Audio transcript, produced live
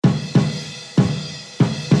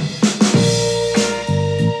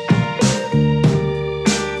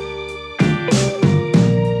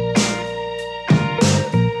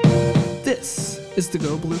is the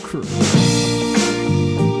Go Blue Crew.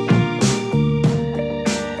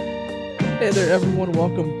 Hey there, everyone.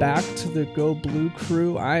 Welcome back to the Go Blue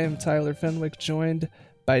Crew. I am Tyler Fenwick, joined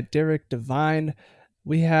by Derek Devine.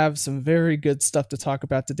 We have some very good stuff to talk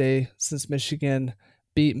about today since Michigan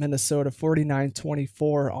beat Minnesota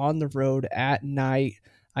 49-24 on the road at night.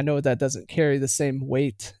 I know that doesn't carry the same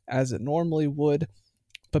weight as it normally would,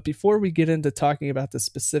 but before we get into talking about the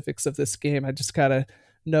specifics of this game, I just gotta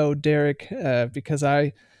know, Derek, because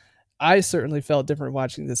I certainly felt different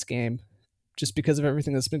watching this game just because of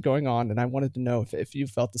everything that's been going on, and I wanted to know if you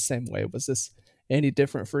felt the same way. Was this any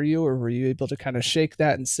different for you, or were you able to kind of shake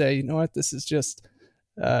that and say, you know what, this is just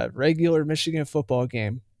a regular Michigan football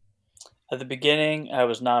game? At the beginning, I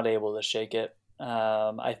was not able to shake it.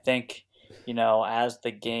 I think, as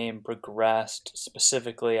the game progressed,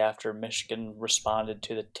 specifically after Michigan responded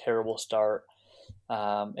to the terrible start,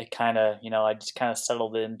 it kind of, I just kind of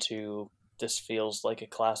settled into this feels like a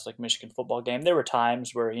classic Michigan football game. There were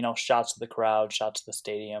times where, shots of the crowd, shots of the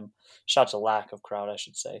stadium, shots of lack of crowd, I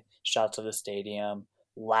should say, shots of the stadium,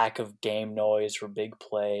 lack of game noise for big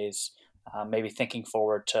plays, maybe thinking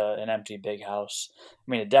forward to an empty big house. I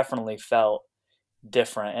mean, it definitely felt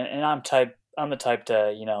different. And I'm the type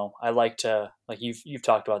to, I like to, like you've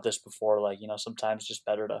talked about this before, like, sometimes just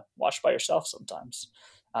better to watch by yourself sometimes.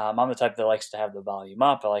 I'm the type that likes to have the volume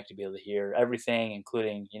up. I like to be able to hear everything,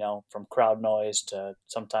 including, from crowd noise to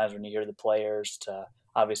sometimes when you hear the players to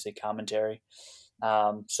obviously commentary.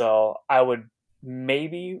 So I would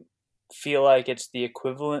maybe feel like it's the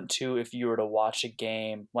equivalent to if you were to watch a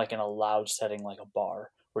game like in a loud setting, like a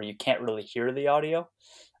bar, where you can't really hear the audio,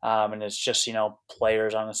 and it's just,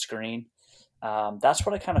 players on the screen. That's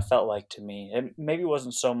what it kind of felt like to me. It maybe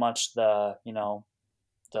wasn't so much the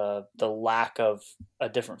lack of a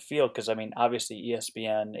different field, because I mean, obviously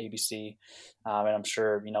ESPN, ABC, and I'm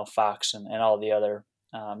sure Fox and all the other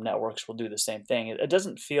networks will do the same thing. It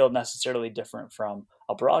doesn't feel necessarily different from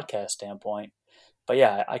a broadcast standpoint, but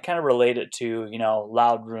yeah, I kind of relate it to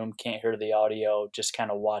loud room, can't hear the audio, just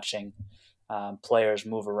kind of watching players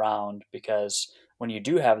move around, because when you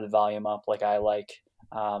do have the volume up, like I like,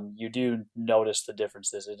 you do notice the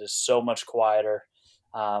differences. It is so much quieter.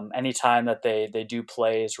 Anytime that they do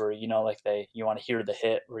plays where you want to hear the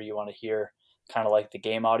hit, where you want to hear kind of like the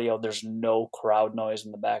game audio, there's no crowd noise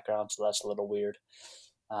in the background, so that's a little weird.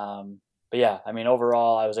 But yeah, I mean,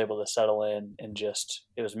 overall, I was able to settle in and just,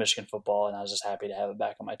 it was Michigan football, and I was just happy to have it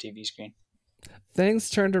back on my TV screen. Things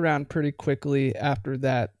turned around pretty quickly after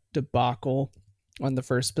that debacle on the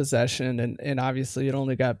first possession, and obviously it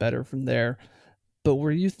only got better from there. But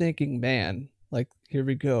were you thinking, man, like, here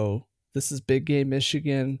we go, this is big game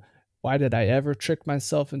Michigan, why did I ever trick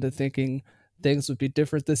myself into thinking things would be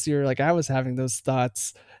different this year? Like, I was having those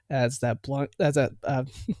thoughts as that blunt, as that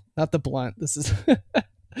not the blunt, this is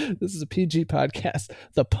this is a PG podcast,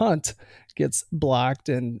 the punt gets blocked,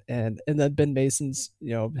 and then Ben Mason's,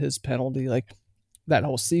 his penalty, like, that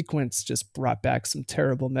whole sequence just brought back some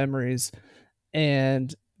terrible memories,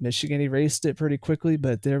 and Michigan erased it pretty quickly.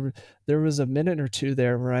 But there was a minute or two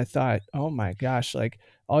there where I thought, oh my gosh, like,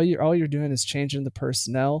 all you're doing is changing the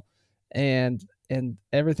personnel, and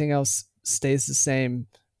everything else stays the same.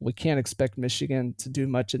 We can't expect Michigan to do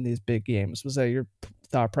much in these big games. Was that your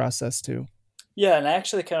thought process too? Yeah, and I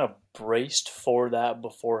actually kind of braced for that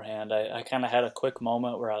beforehand. I kind of had a quick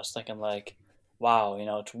moment where I was thinking, like, wow,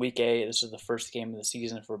 it's week 8. This is the first game of the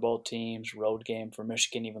season for both teams, road game for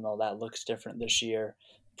Michigan, even though that looks different this year.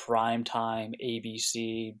 Prime time,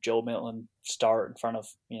 ABC, Joe Milton start in front of,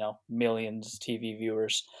 millions TV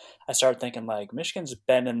viewers. I started thinking, like, Michigan's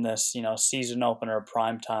been in this, season opener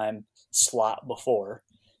prime time slot before,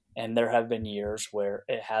 and there have been years where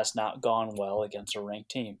it has not gone well against a ranked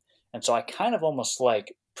team. And so I kind of almost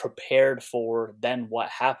like prepared for then what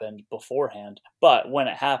happened beforehand. But when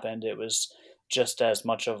it happened, it was just as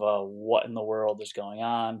much of a what in the world is going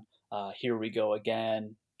on? Here we go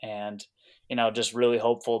again. And, just really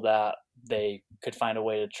hopeful that they could find a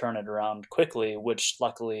way to turn it around quickly, which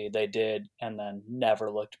luckily they did, and then never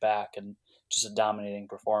looked back, and just a dominating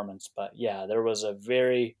performance. But yeah, there was a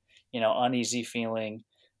very, uneasy feeling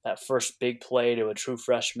that first big play to a true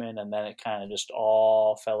freshman, and then it kind of just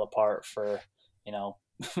all fell apart for,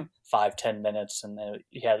 5-10 minutes, and then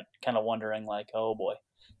you had kind of wondering, like, oh boy,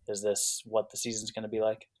 is this what the season's going to be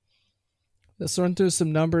like? Let's run through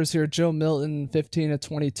some numbers here. Joe Milton,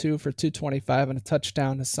 15-22 for 225 and a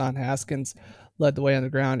touchdown. Hassan Haskins led the way on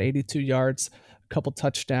the ground, 82 yards, a couple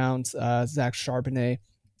touchdowns. Zach Charbonnet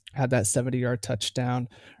had that 70-yard touchdown.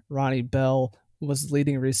 Ronnie Bell was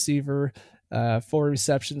leading receiver, 4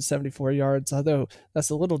 receptions, 74 yards, although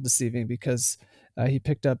that's a little deceiving because he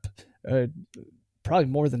picked up probably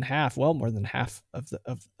well more than half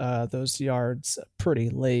of those yards pretty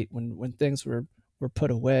late when things were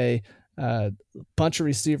put away. A bunch of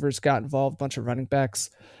receivers got involved, bunch of running backs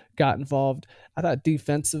got involved. I thought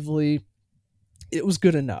defensively it was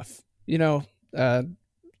good enough.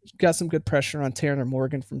 Got some good pressure on Tanner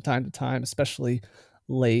Morgan from time to time, especially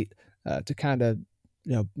late, to kind of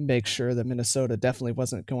make sure that Minnesota definitely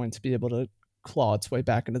wasn't going to be able to claw its way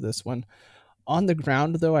back into this one. On the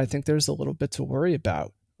ground, though, I think there's a little bit to worry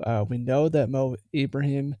about. We know that Mo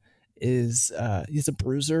Ibrahim he's a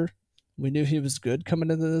bruiser. We knew he was good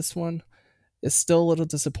coming into this one. It's still a little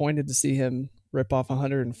disappointed to see him rip off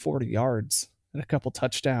 140 yards and a couple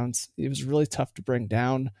touchdowns. He was really tough to bring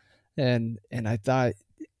down, and I thought,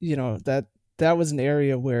 that was an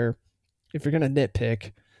area where if you're going to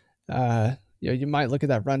nitpick, you might look at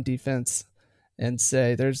that run defense and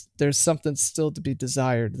say there's something still to be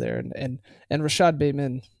desired there. And Rashad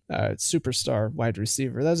Bateman, superstar wide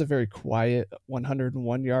receiver, that was a very quiet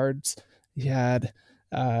 101 yards. He had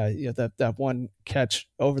that one catch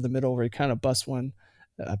over the middle where he kind of bust one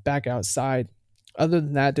back outside. Other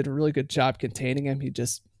than that, did a really good job containing him. He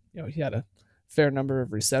just, he had a fair number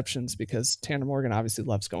of receptions because Tanner Morgan obviously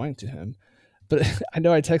loves going to him. But I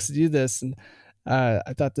know I texted you this, and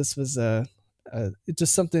I thought this was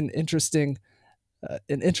just something interesting,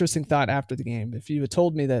 an interesting thought after the game. If you had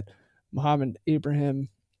told me that Mohamed Ibrahim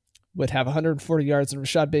would have 140 yards and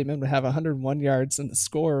Rashad Bateman would have 101 yards and the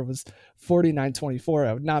score was 49-24,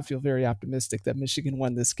 I would not feel very optimistic that Michigan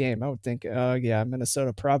won this game. I would think, oh yeah,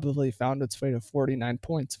 Minnesota probably found its way to 49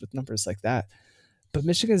 points with numbers like that. But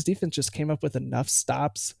Michigan's defense just came up with enough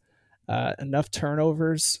stops, enough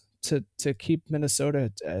turnovers to keep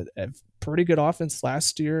Minnesota a pretty good offense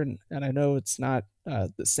last year. And I know it's not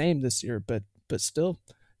the same this year, but still,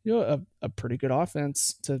 a pretty good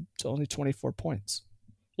offense to only 24 points.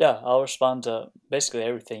 Yeah, I'll respond to basically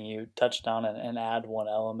everything you touched on and add one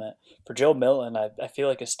element. For Joe Milton, I feel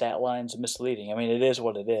like his stat line's misleading. I mean, it is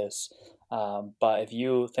what it is. But if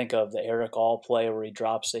you think of the Eric All play where he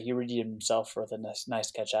drops it, he redeemed himself for the nice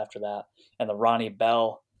catch after that. And the Ronnie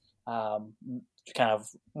Bell kind of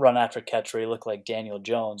run after catch where he looked like Daniel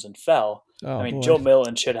Jones and fell. I mean, boy. Joe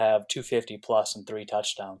Milton should have 250 plus and 3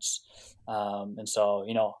 touchdowns. And so,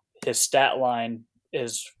 his stat line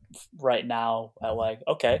is right now at like,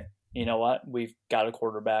 okay, you know what? We've got a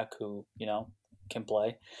quarterback who, can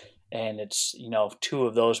play. And it's, 2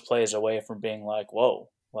 of those plays away from being like, whoa,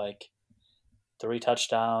 like 3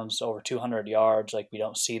 touchdowns, over 200 yards. Like we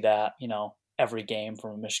don't see that, every game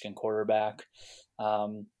from a Michigan quarterback.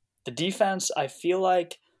 The defense, I feel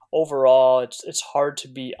like overall it's hard to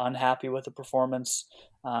be unhappy with the performance.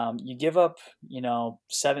 You give up,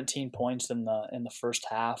 17 points in the first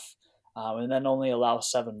half. And then only allow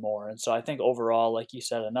 7 more. And so I think overall, like you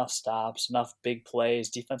said, enough stops, enough big plays,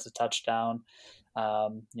 defensive touchdown,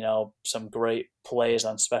 some great plays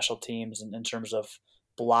on special teams in terms of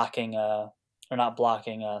stopping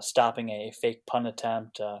a fake punt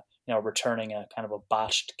attempt, returning a kind of a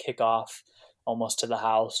botched kickoff almost to the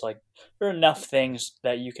house. Like there are enough things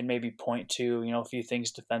that you can maybe point to, a few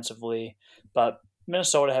things defensively, but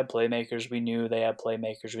Minnesota had playmakers. We knew they had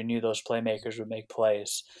playmakers. We knew those playmakers would make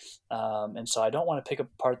plays. And so I don't want to pick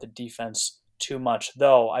apart the defense too much,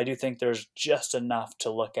 though I do think there's just enough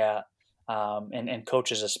to look at. And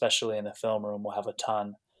coaches, especially in the film room, will have a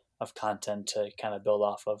ton of content to kind of build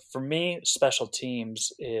off of. For me, special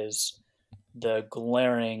teams is the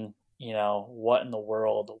glaring, what in the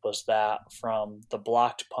world was that, from the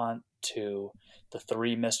blocked punt to the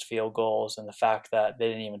 3 missed field goals and the fact that they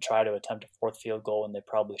didn't even try to attempt a 4th field goal when they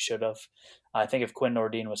probably should have. I think if Quinn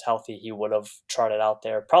Nordin was healthy, he would have trotted out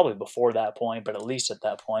there probably before that point, but at least at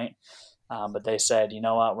that point. But they said, you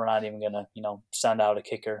know what, we're not even going to, send out a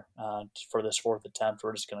kicker for this 4th attempt.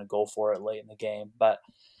 We're just going to go for it late in the game. But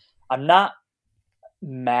I'm not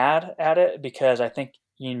mad at it because I think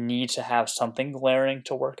you need to have something glaring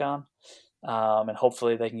to work on. And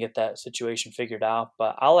hopefully they can get that situation figured out.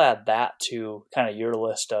 But I'll add that to kind of your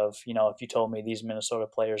list of, if you told me these Minnesota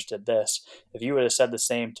players did this, if you would have said the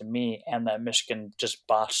same to me and that Michigan just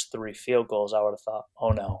botched 3 field goals, I would have thought, oh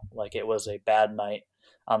no, like it was a bad night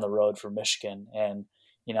on the road for Michigan. And,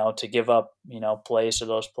 to give up, plays to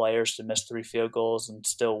those players to miss 3 field goals and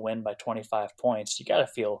still win by 25 points, you got to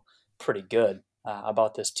feel pretty good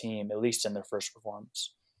about this team, at least in their first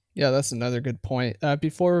performance. Yeah, that's another good point.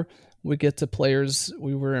 Before we get to players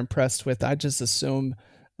we were impressed with, I just assume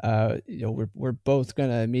we're both going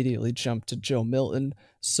to immediately jump to Joe Milton.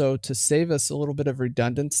 So to save us a little bit of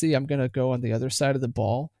redundancy, I'm going to go on the other side of the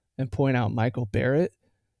ball and point out Michael Barrett,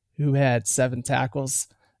 who had 7 tackles,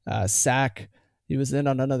 sack, He was in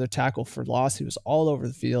on another tackle for loss. He was all over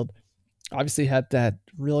the field. Obviously had that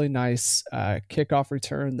really nice kickoff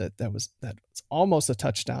return that was almost a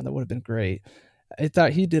touchdown. That would have been great. I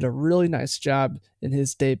thought he did a really nice job in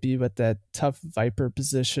his debut at that tough Viper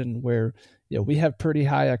position where, we have pretty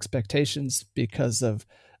high expectations because of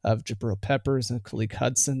Jabril Peppers and Khalik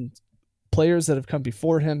Hudson. Players that have come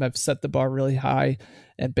before him have set the bar really high.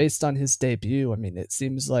 And based on his debut, I mean, it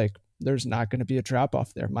seems like there's not going to be a drop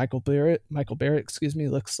off there. Michael Barrett,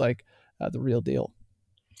 looks like the real deal.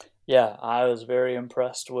 Yeah, I was very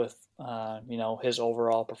impressed with his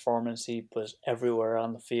overall performance. He was everywhere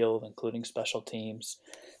on the field, including special teams,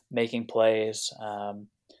 making plays.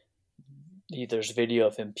 There's video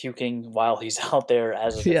of him puking while he's out there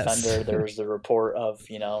as a defender. Yes. There's the report of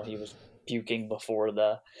he was puking before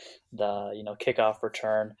the kickoff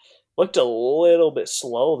return. Looked a little bit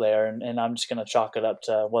slow there, and I'm just going to chalk it up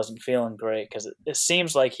to wasn't feeling great because it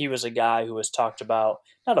seems like he was a guy who was talked about,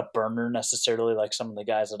 not a burner necessarily like some of the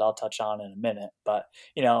guys that I'll touch on in a minute, but,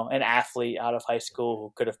 an athlete out of high school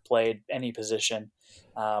who could have played any position.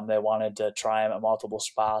 They wanted to try him at multiple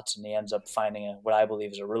spots, and he ends up finding what I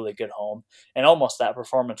believe is a really good home. And almost that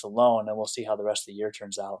performance alone, and we'll see how the rest of the year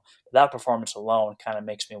turns out, but that performance alone kind of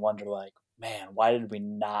makes me wonder, like, man, why did we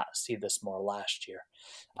not see this more last year?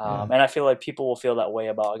 Yeah. And I feel like people will feel that way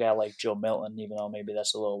about a guy like Joe Milton, even though maybe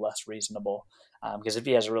that's a little less reasonable. Because if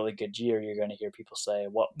he has a really good year, you're going to hear people say,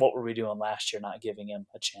 "What were we doing last year, not giving him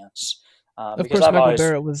a chance?" Of course, Michael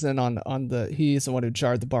Barrett was in on he's the one who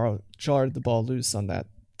jarred the ball loose on that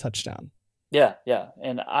touchdown. Yeah,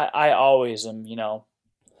 and I always am,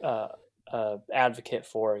 advocate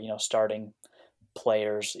for starting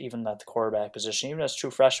players, even at the quarterback position, even as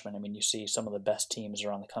true freshmen. I mean, you see some of the best teams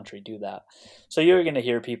around the country do that. So you're going to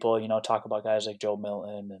hear people, talk about guys like Joe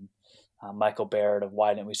Milton and Michael Barrett of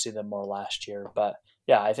why didn't we see them more last year. But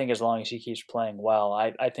yeah, I think as long as he keeps playing well,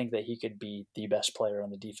 I think that he could be the best player on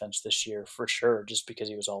the defense this year for sure, just because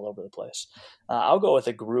he was all over the place. I'll go with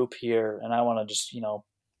a group here, and I want to just,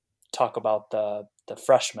 talk about the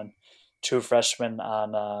freshmen. True freshmen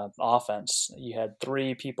on offense. You had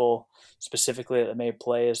three people specifically that made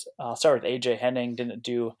plays. I'll start with AJ Henning. Didn't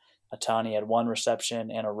do a ton. He had one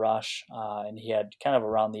reception and a rush, and he had kind of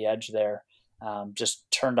around the edge there. Just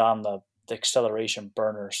turned on the acceleration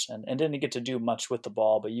burners and didn't get to do much with the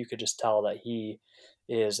ball, but you could just tell that he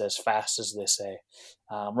is as fast as they say.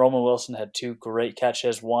 Roman Wilson had two great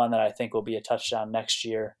catches. One that I think will be a touchdown next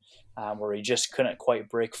year, where he just couldn't quite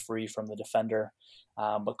break free from the defender.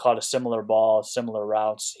 But caught a similar ball, similar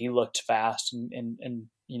routes. He looked fast and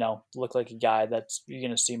looked like a guy that you're going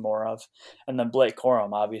to see more of. And then Blake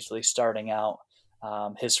Corum, obviously starting out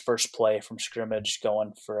his first play from scrimmage,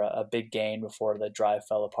 going for a big gain before the drive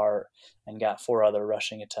fell apart, and got 4 other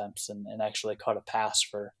rushing attempts and actually caught a pass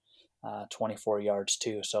for 24 yards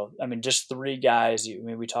too. So, I mean, just 3 guys.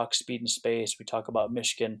 We talk speed and space. We talk about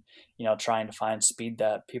Michigan, trying to find speed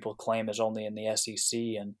that people claim is only in the SEC.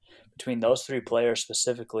 And between those 3 players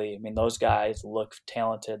specifically, I mean, those guys look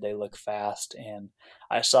talented. They look fast. And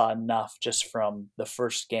I saw enough just from the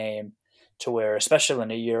first game to where, especially in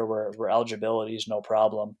a year where eligibility is no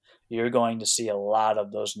problem, you're going to see a lot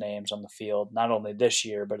of those names on the field, not only this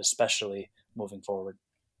year, but especially moving forward.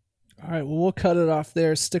 All right, well, we'll cut it off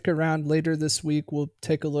there. Stick around later this week. We'll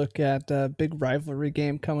take a look at a big rivalry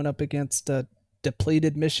game coming up against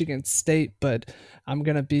depleted Michigan State, but I'm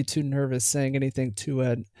going to be too nervous saying anything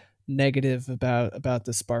too negative about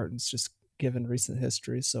the Spartans, just given recent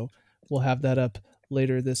history. So we'll have that up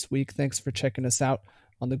later this week. Thanks for checking us out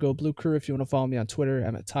on the Go Blue Crew. If you want to follow me on Twitter,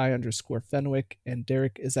 I'm at Ty_Fenwick, and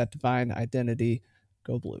Derek is at Divine Identity.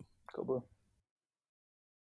 Go Blue. Go Blue.